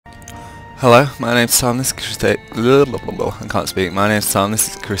Hello, my name's Tom, this is Crusader... I can't speak. My name's Tom, this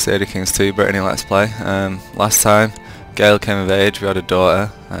is Crusader Kings 2, Brittany Let's Play. Last time, Gail came of age, we had a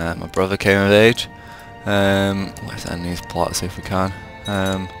daughter, my brother came of age. Let's end these plots if we can.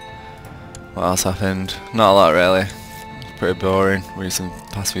 What else happened? Not a lot really. It's pretty boring, recent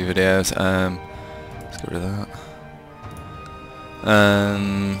past few videos. Let's get rid of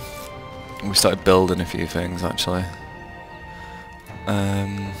that. We started building a few things actually.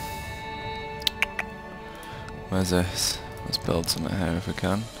 Where's this? Let's build something here if we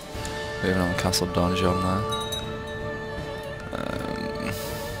can. Even on the castle donjon there.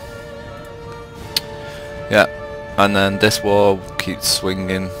 Yeah, and then this war keeps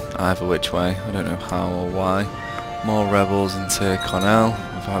swinging either which way. I don't know how or why. More rebels into Connell.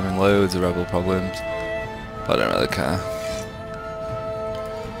 We're having loads of rebel problems, but I don't really care.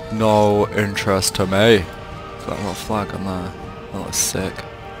 No interest to me. Got a little flag on there. That looks sick.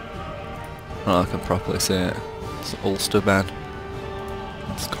 Oh, I can properly see it. It's Ulster man.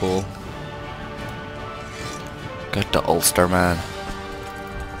 That's cool. Get the Ulster man.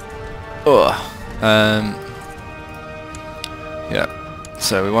 Ugh. Yeah.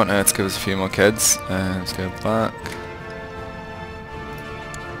 So we want her to give us a few more kids. Let's go back.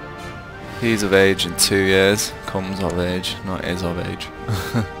 He's of age in 2 years. Comes of age, not is of age.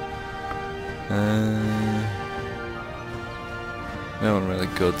 No one really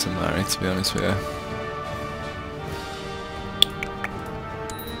good to marry, to be honest with you.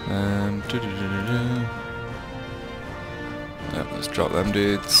 Yep, let's drop them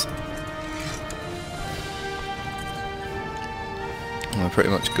dudes. We're pretty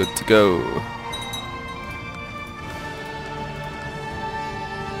much good to go.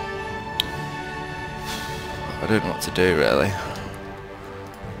 I don't know what to do really.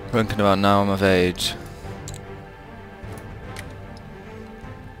 Thinking about now I'm of age.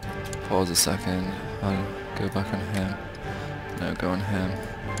 Pause a second. I'll go back on him. No, go on him.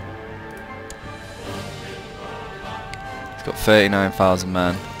 He's got 39,000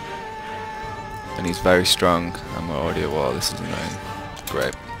 men. And he's very strong. And we're already at war. This is annoying.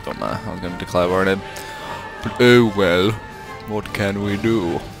 Great. Don't matter. I was going to declare war on him. But oh well. What can we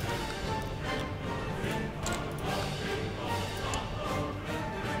do?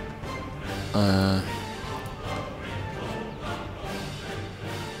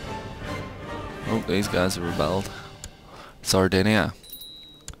 Oh, these guys have rebelled. Sardinia.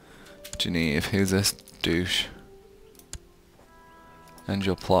 Geneve, who's this douche? End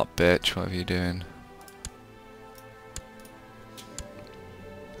your plot, bitch. What are you doing?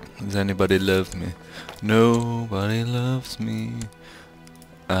 Does anybody love me? Nobody loves me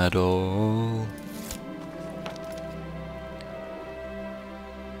at all.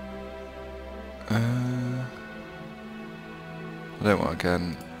 I don't want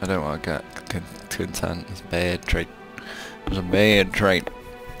to get content. It's a bad trait. It's a bad trait.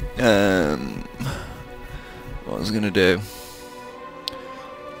 What was I gonna do?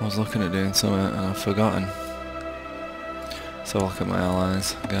 I was looking at doing something and I've forgotten. So look at my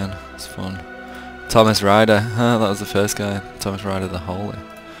allies again. It's fun. Thomas Ryder. That was the first guy. Thomas Ryder the Holy.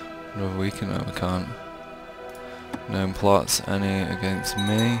 Another weekend where we can't. Known plots. Any against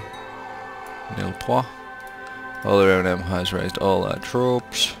me? Nil point. All their own empires raised all their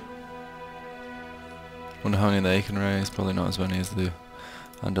troops. Wonder how many they can raise. Probably not as many as the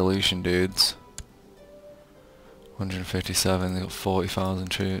Andalusian dudes. 157. They got 40,000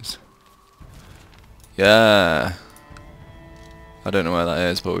 troops. Yeah. I don't know where that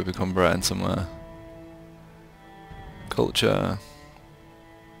is, but we become Britain somewhere. Culture.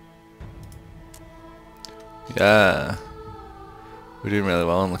 Yeah. We're doing really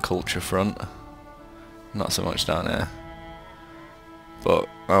well on the culture front. Not so much down here. But,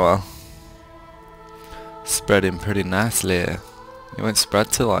 oh well. Spreading pretty nicely here. It won't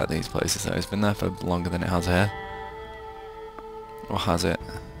spread to like these places though. It's been there for longer than it has here. Or has it?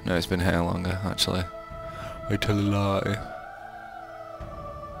 No, it's been here longer actually. I tell a lie.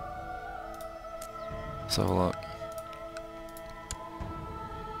 Let's have a look.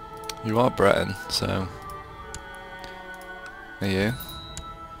 You are Breton, so... Are you?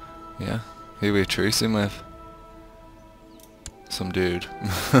 Yeah. Who are we trucing with? Some dude.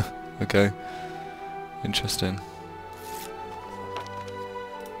 Okay. Interesting.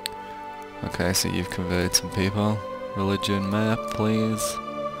 Okay, so you've converted some people. Religion map, please.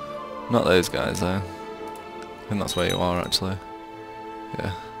 Not those guys though. I think that's where you are actually.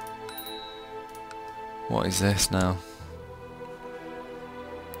 Yeah. What is this now?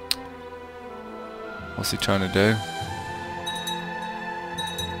 What's he trying to do?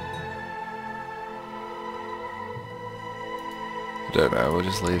 Don't know, we'll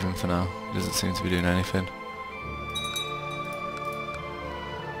just leave him for now. He doesn't seem to be doing anything.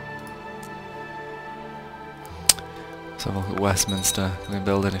 Let's have a look at Westminster. Can we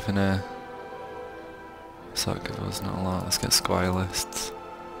build anything here? So that gives us not a lot. Let's get squire lists.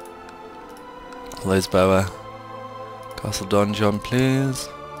 Lisboa. Castle Donjon, please.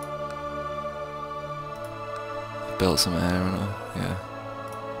 Built some here, haven't I? Yeah.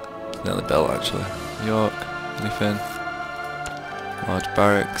 Nearly built actually. York, anything? Large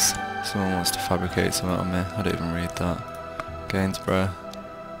barracks. Someone wants to fabricate something on me. I don't even read that. Gainsborough.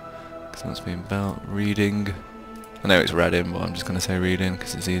 Something's being built. Reading. I know it's Reading, but I'm just going to say Reading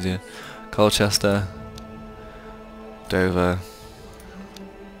because it's easier. Colchester. Dover.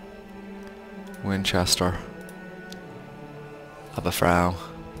 Winchester. Aberfrau.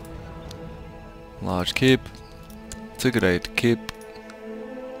 Large keep. It's a good idea to keep.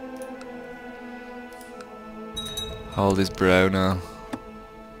 How old is Bro now?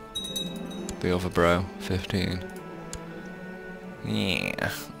 The other Bro, 15.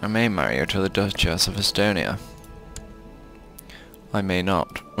 Yeah, I may marry her to the Duchess of Estonia. I may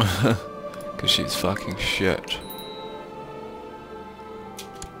not, because she's fucking shit.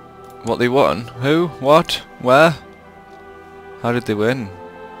 What, they won? Who? What? Where? How did they win?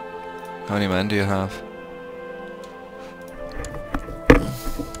 How many men do you have?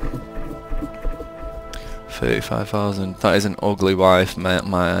 $35,000. That is an ugly wife, might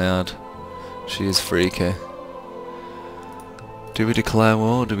I add. She is freaky. Do we declare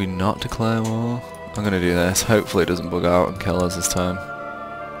war? Do we not declare war? I'm gonna do this. Hopefully it doesn't bug out and kill us this time.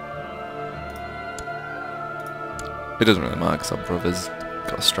 It doesn't really matter because our brother's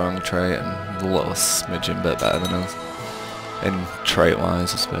got a strong trait and a little smidgen bit better than us. In trait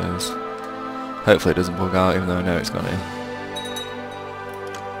wise, I suppose. Hopefully it doesn't bug out even though I know it's gonna.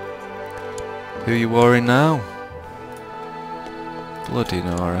 Who are you warring now? Bloody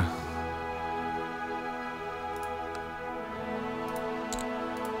Nora.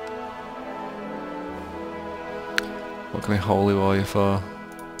 What can we holy war you for?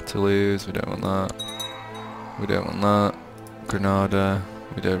 Toulouse, we don't want that. We don't want that. Granada,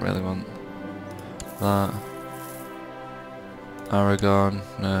 we don't really want that. Aragon,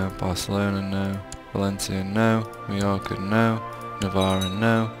 no. Barcelona, no. Valencia, no. Mallorca, no. Navarra,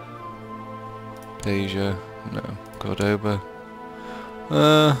 no. Asia, no. Cordoba,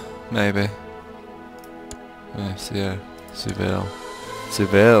 maybe. Yes, yeah. Seville.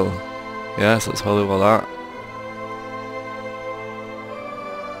 Seville. Yes, let's holy war that.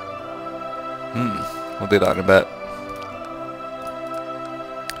 We'll do that in a bit.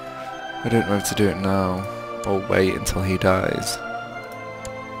 I don't know if to do it now or wait until he dies. I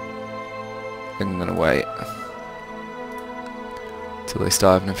think I'm gonna wait till they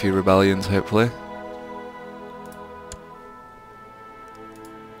start having a few rebellions, hopefully.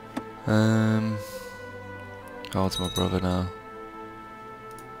 How old's my brother now?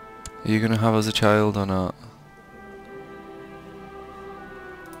 Are you gonna have us a child or not?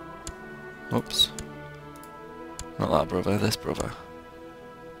 Oops. Not that brother, this brother.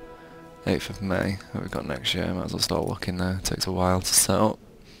 8th of May, what we've got next year, might as well start looking there, it takes a while to set up.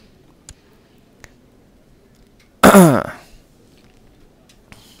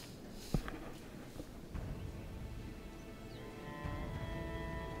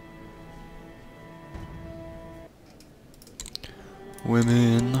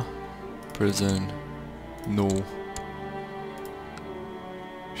 Women, prison, no.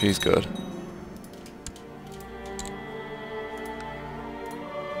 She's good.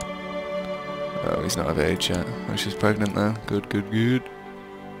 Oh, he's not of age yet. Oh, she's pregnant though. Good, good, good.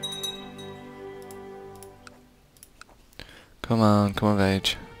 Come on, come of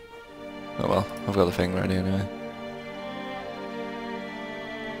age. Oh well, I've got the thing ready anyway.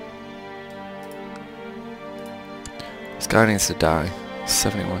 This guy needs to die. He's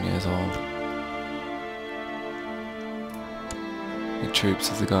 71 years old. How many troops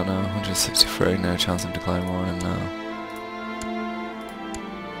has he got now? 163, no chance of declaring war on him now.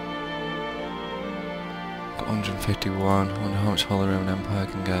 151. I wonder how much Holy Roman Empire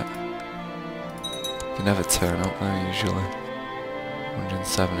can get. You can never turn up though, usually.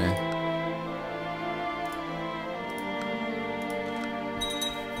 170.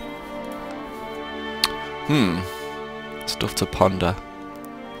 Stuff to ponder.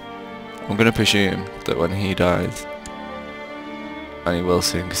 I'm going to presume that when he dies, and he will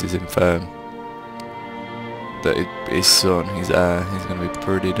soon because he's infirm, that his son, his heir, he's going to be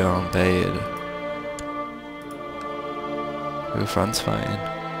pretty darn bad. Who are France fighting?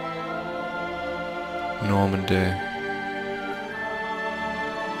 Normandy.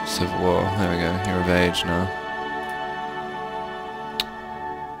 Civil War. There we go. You're of age now.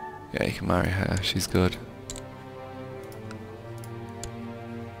 Yeah, you can marry her, she's good.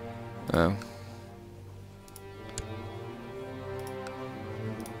 Oh.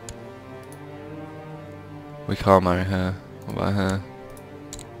 We can't marry her. What about her?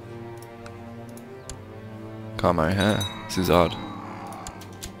 Can't marry her. This is odd.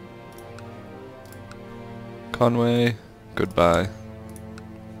 Conway, goodbye.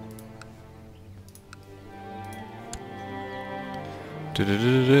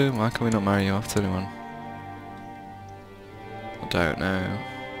 Why can we not marry you off to anyone? I don't know.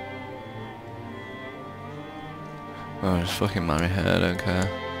 Well, just fucking marry her, I don't care.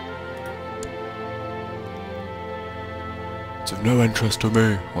 It's of no interest to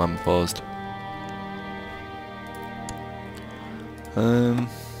me. Well, I'm paused. I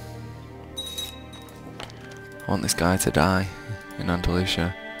want this guy to die in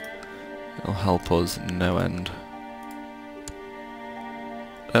Andalusia. It'll help us no end.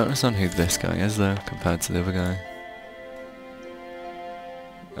 I don't understand who this guy is though, compared to the other guy.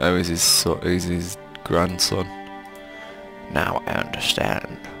 Oh, he's his grandson. Now I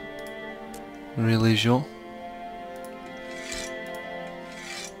understand. Really, Jean?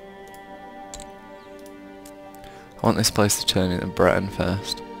 I want this place to turn into Britain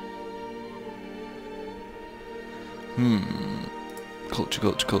first.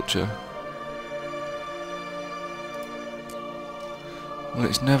 Culture. Well,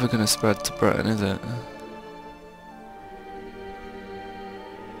 it's never going to spread to Britain, is it?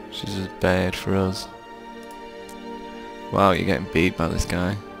 She's just bad for us. Wow, you're getting beat by this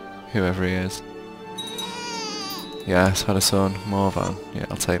guy. Whoever he is. Yes, had a son. Morvan. Yeah,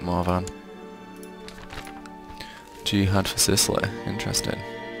 I'll take Morvan. Jihad for Sicily. Interesting.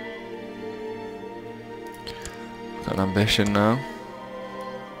 Got an ambition now.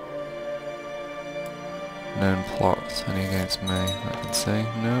 Known plots. Any against me? I can see.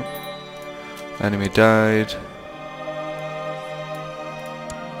 Nope. Enemy died.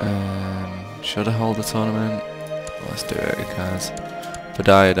 Should I hold the tournament? Let's do it, who cares?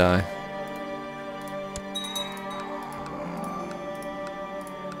 Padaya die.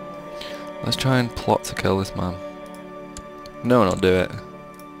 Let's try and plot to kill this man. No one will do it.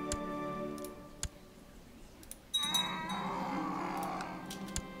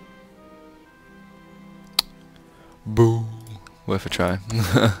 Boo. Worth a try.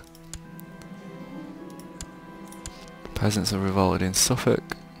 Peasants have revolted in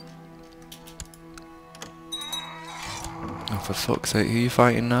Suffolk. Oh, for fuck's sake, who are you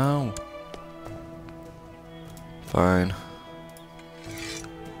fighting now? Fine.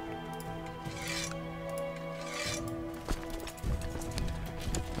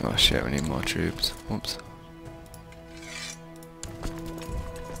 Oh shit, we need more troops. Whoops.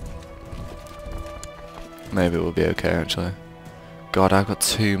 Maybe we'll be okay actually. God, I've got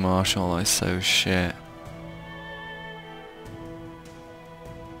 2 martial, that's so shit.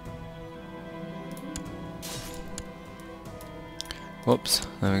 Whoops,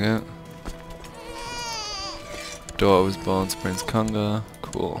 there we go. Daughter was born to Prince Conga.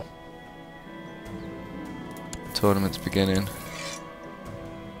 Cool. Tournament's beginning.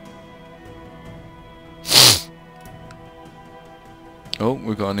 Oh,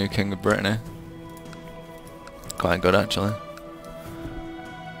 we've got a new king of Brittany. Quite good actually.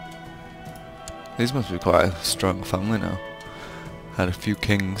 These must be quite a strong family now. Had a few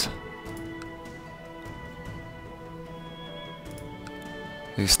kings.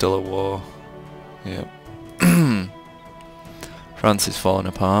 He's still at war. Yep. France is falling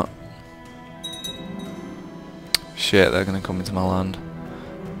apart. Shit, they're gonna come into my land.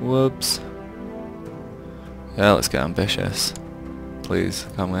 Whoops. Yeah, let's get ambitious. Please,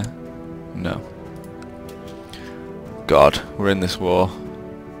 can we? No. God, we're in this war.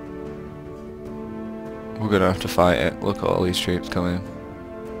 We're gonna have to fight it. Look at all these troops coming.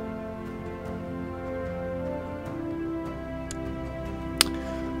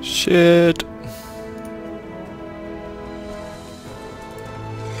 Shit.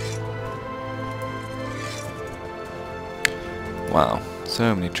 Wow,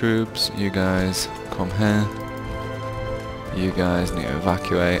 so many troops. You guys come here. You guys need to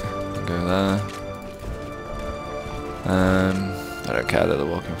evacuate and go there. I don't care that they're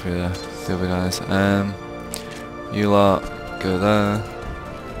walking through there. The other guys. You lot go there.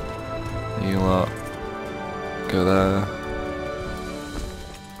 You lot go there.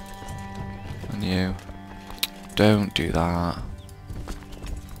 And you don't do that.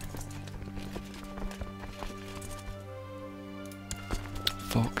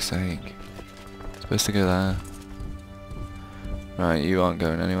 Fuck's sake. Supposed to go there. Right, you aren't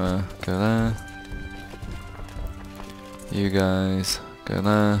going anywhere. Go there. You guys go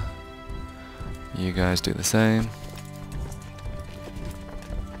there. You guys do the same.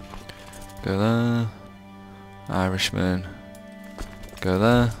 Go there. Irishman. Go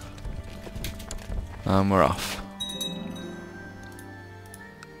there. And we're off.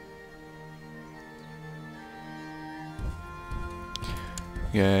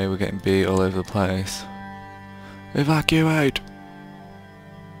 Yay, we're getting beat all over the place. Evacuate!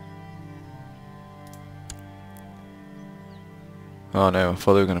 Oh no, I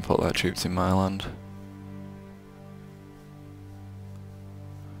thought they were going to put their troops in my land.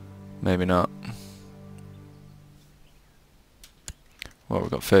 Maybe not. Well,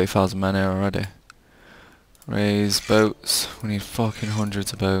 we've got 30,000 men here already. Raise boats. We need fucking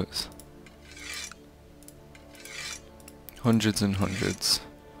hundreds of boats. Hundreds and hundreds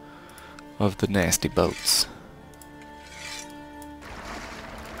of the nasty boats.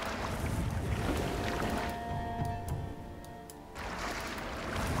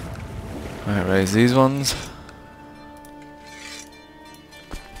 Right, raise these ones.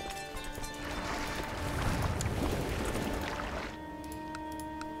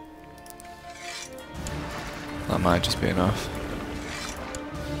 That might just be enough.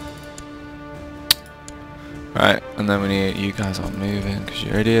 Right, and then we need, you guys aren't moving because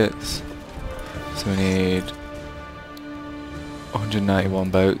you're idiots. So we need 191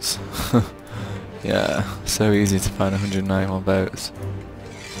 boats. Yeah, so easy to find 191 boats.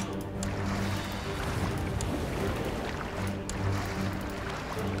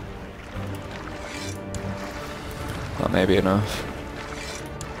 That may be enough.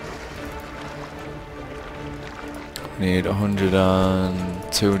 We need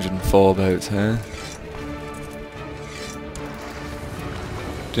 204 boats here.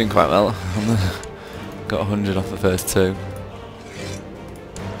 Doing quite well. Got 100 off the first two.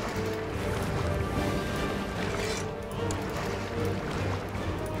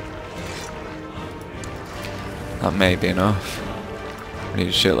 That may be enough. We need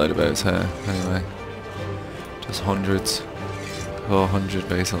a shitload of boats here, anyway. Just hundreds. 400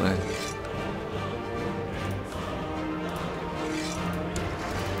 basically.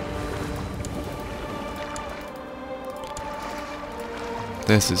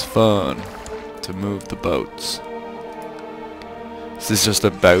 This is fun, to move the boats. This is just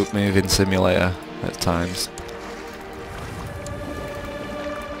a boat moving simulator at times.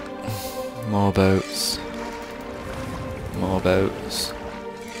 More boats. More boats.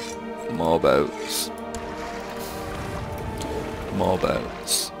 More boats. More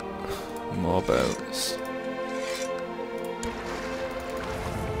boats. More boats.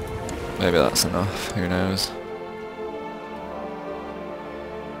 Maybe that's enough, who knows.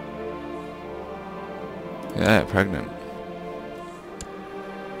 Yeah, pregnant.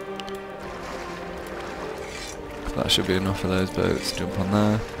 That should be enough of those boats. Jump on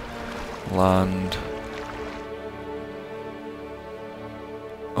there. Land.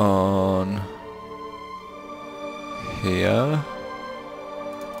 On here.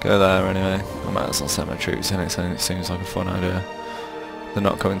 Go there anyway. I might as well send my troops in, it seems like a fun idea. They're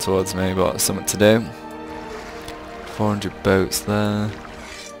not coming towards me, but it's something to do. 400 boats there.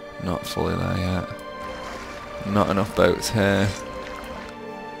 Not fully there yet. Not enough boats here.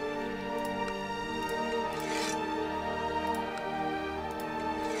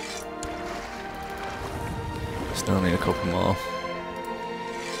 Still need a couple more.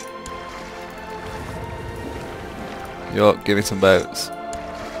 York, give me some boats.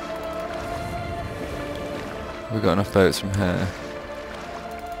 We've got enough boats from here.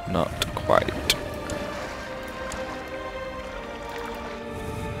 Not quite.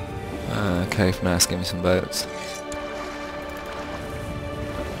 Caithness, give me some boats.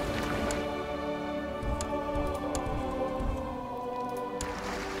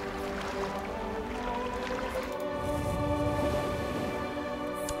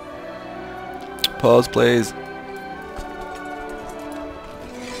 Pause, please.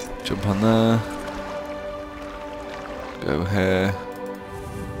 Jump on there. Go here.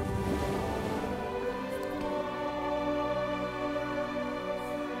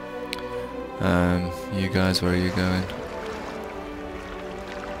 You guys, where are you going?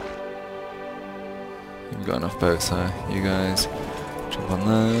 You've got enough boats there. You guys, jump on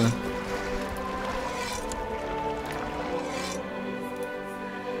there.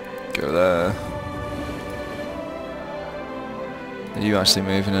 Go there. Are you actually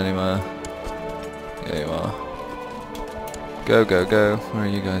moving anywhere? Yeah, you are. Go, go, go. Where are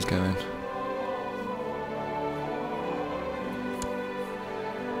you guys going?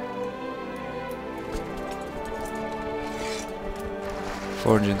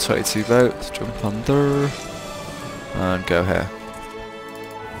 $422 votes. Jump on there. And go here.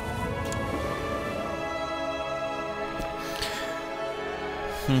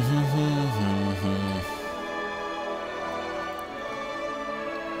 Where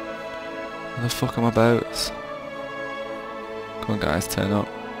the fuck are my boats? Come on guys, turn up.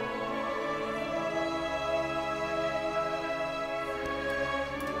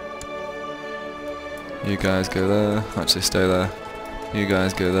 You guys go there. Actually stay there. You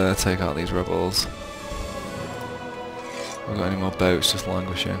guys go there, take out these rebels. We've got any more boats just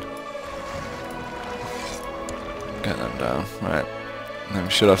languishing. Get them down. Right. And then we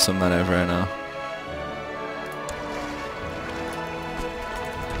should have some men over here now.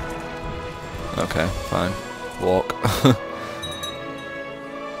 Okay, fine. Walk.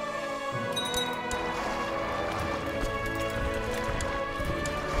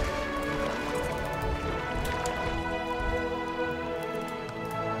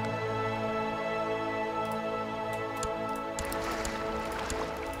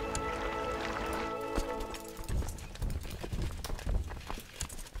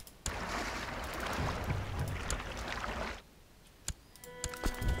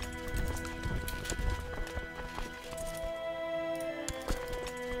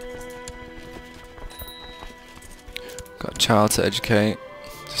 Got a child to educate.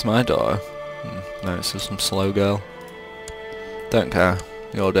 Is this my daughter? No, it's just some slow girl. Don't care.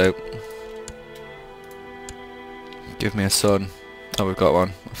 You're dope. Give me a son. Oh, we've got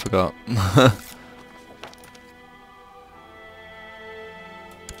one. I forgot.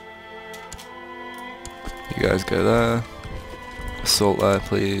 You guys go there. Assault there,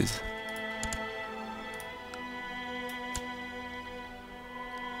 please.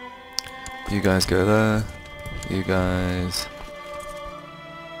 You guys go there. You guys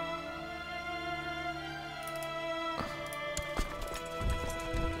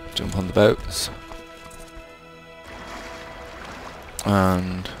jump on the boats.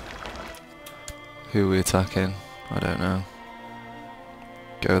 And who are we attacking? I don't know.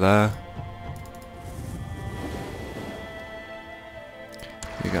 Go there.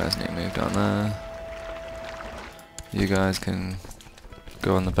 You guys need to move down there. You guys can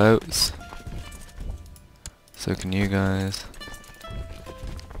go on the boats. So can you guys.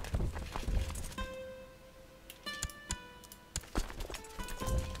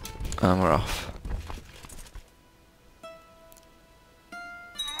 And we're off.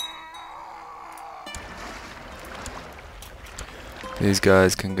 These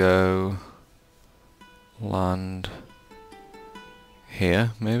guys can go land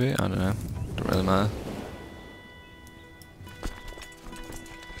here, maybe? I don't know. Don't really matter.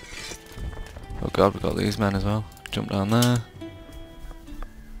 Oh god, we've got these men as well. Jump down there.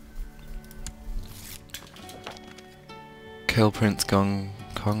 Kill Prince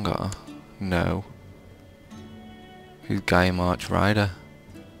Congar? No. Who's Guy March Rider?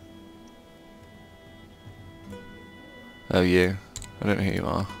 Oh, you. I don't know who you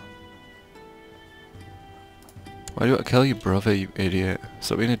are. Why do you want to kill your brother, you idiot?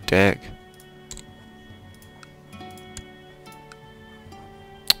 Stop being a dick.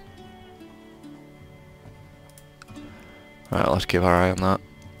 Right, I'll have to keep our eye on that.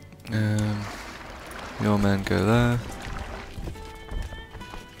 Your men go there.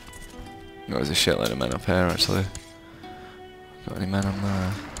 Oh, there's a shitload of men up here actually. Got any men on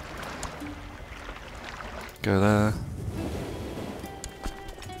there? Go there.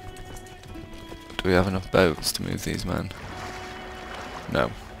 Do we have enough boats to move these men?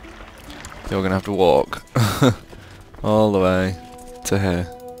 No. You're gonna have to walk all the way to here.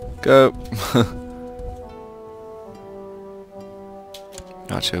 Go!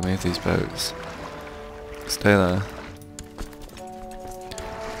 Actually, we'll move these boats. Stay there.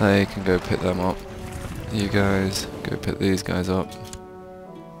 They can go pick them up. You guys go pick these guys up.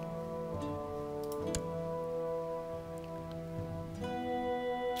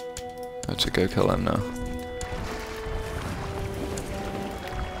 Actually, go kill them now.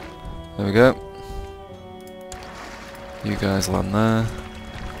 There we go. You guys land there.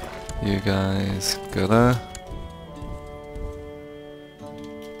 You guys go there.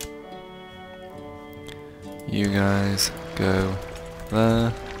 You guys go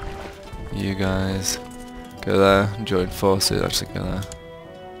there. You guys go there. Join forces. Actually, go there.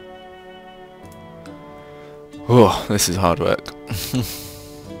 Oh, this is hard work.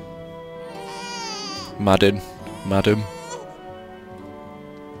 Madden, madam.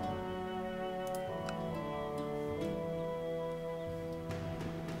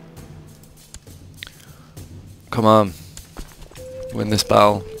 Come on, win this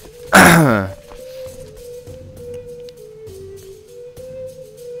battle. No,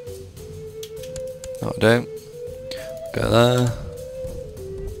 don't. Go there.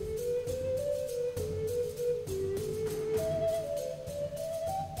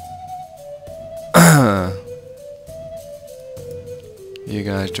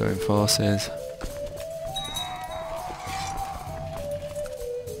 guys join forces.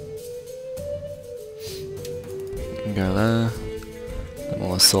 Go there. Then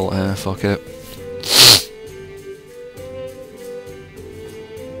we'll assault here, fuck it.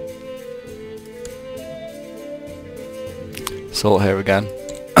 Assault here again.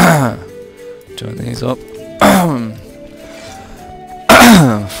 Join these up.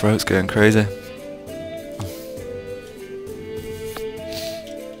 Throat's going crazy.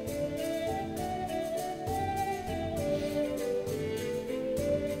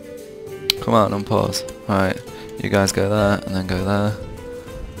 Come on, unpause. Right, you guys go there and then go there.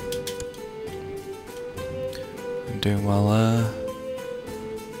 I'm doing well there.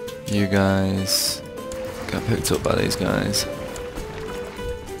 You guys get picked up by these guys.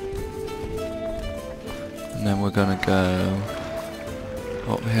 And then we're gonna go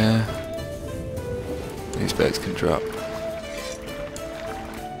up here. These bags can drop.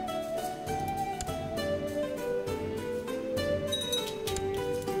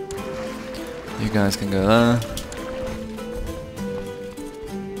 You guys can go there.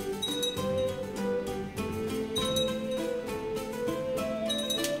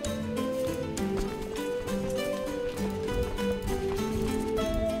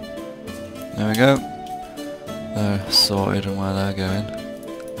 There we go. They're sorted and where they're going.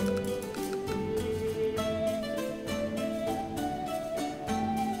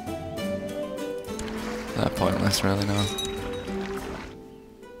 They're pointless really now.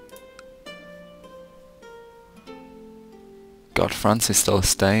 God, France is still a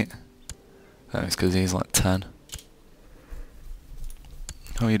state. Oh, it's because he's like 10.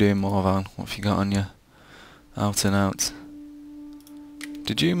 How are you doing, Morvan? What have you got on you? Out and out.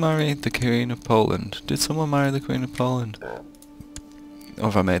 Did you marry the Queen of Poland? Did someone marry the Queen of Poland? Or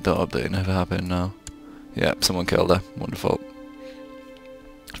have I made that up that it never happened? No. Yep, someone killed her. Wonderful.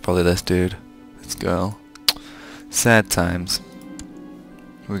 It's probably this dude. This girl. Sad times.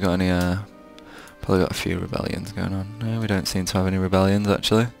 We got any, probably got a few rebellions going on. No, we don't seem to have any rebellions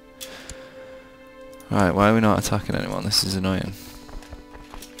actually. Right, why are we not attacking anyone? This is annoying.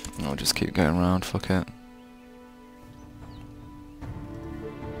 I'll just keep going around, fuck it.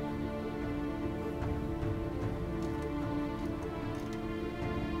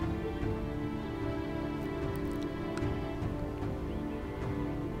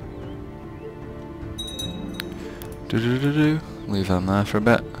 Leave them there for a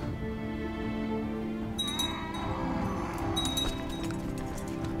bit.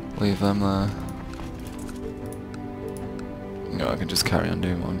 Leave them there. No, I can just carry on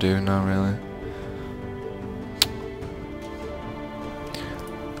doing what I'm doing now, really.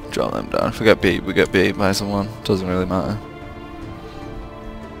 Drop them down. If we get beat, we get beat by someone. Doesn't really matter.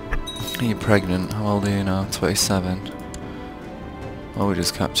 Are you pregnant? How old are you now? 27. Oh, we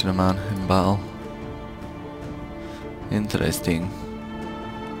just captured a man in battle. Interesting.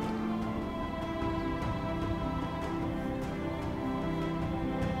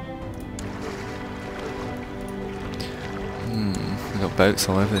 We got boats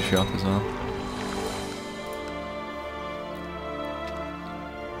all over the shop as well.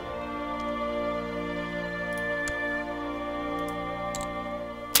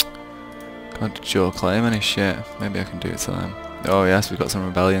 God, did Joe claim any shit? Maybe I can do it to them. Oh yes, we've got some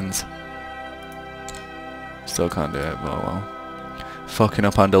rebellions. Still can't do it, but oh well. Fucking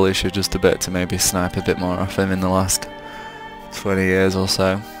up Andalusia just a bit to maybe snipe a bit more off him in the last 20 years or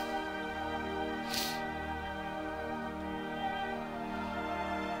so.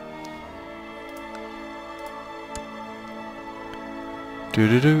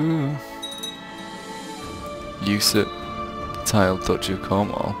 Doo-doo-doo. Use it. Tiled touch of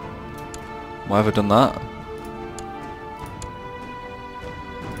Cornwall. Why have I done that?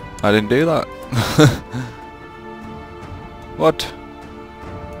 I didn't do that. What?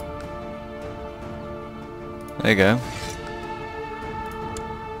 There you go.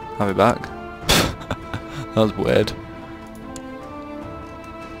 Have it back. That was weird.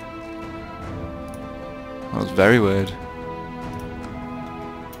 That was very weird.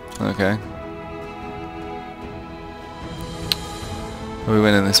 Okay. Are we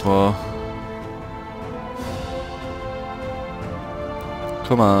winning this war?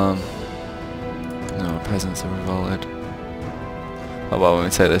 Come on. No, peasants are revolted. Oh well, when we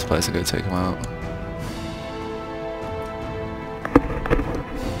take this place, I'll go take them out.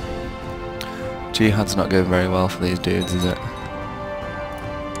 Jihad's not going very well for these dudes, is it?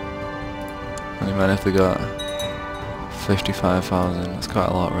 How many men have we got? 55,000. That's quite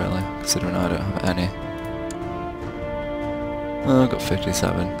a lot, really, considering I don't have any. Oh, I've got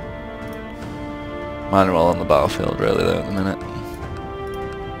 57. Mine are all on the battlefield, really, though, at the minute.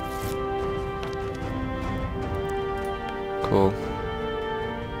 Cool.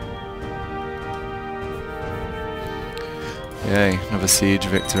 Yay, another siege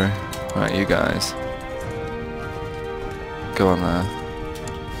victory. Right, you guys. Go on there.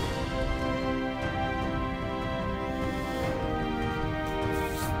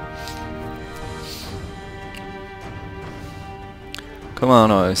 Come on,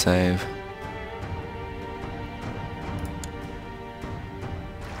 autosave.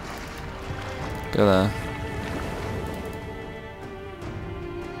 Go there.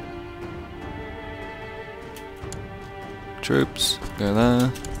 Troops, go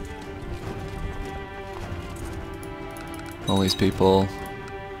there. All these people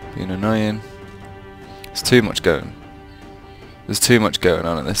being annoying. There's too much going. There's too much going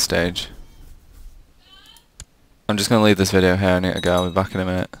on at this stage. I'm just going to leave this video here. I need to go. I'll be back in a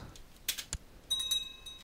minute.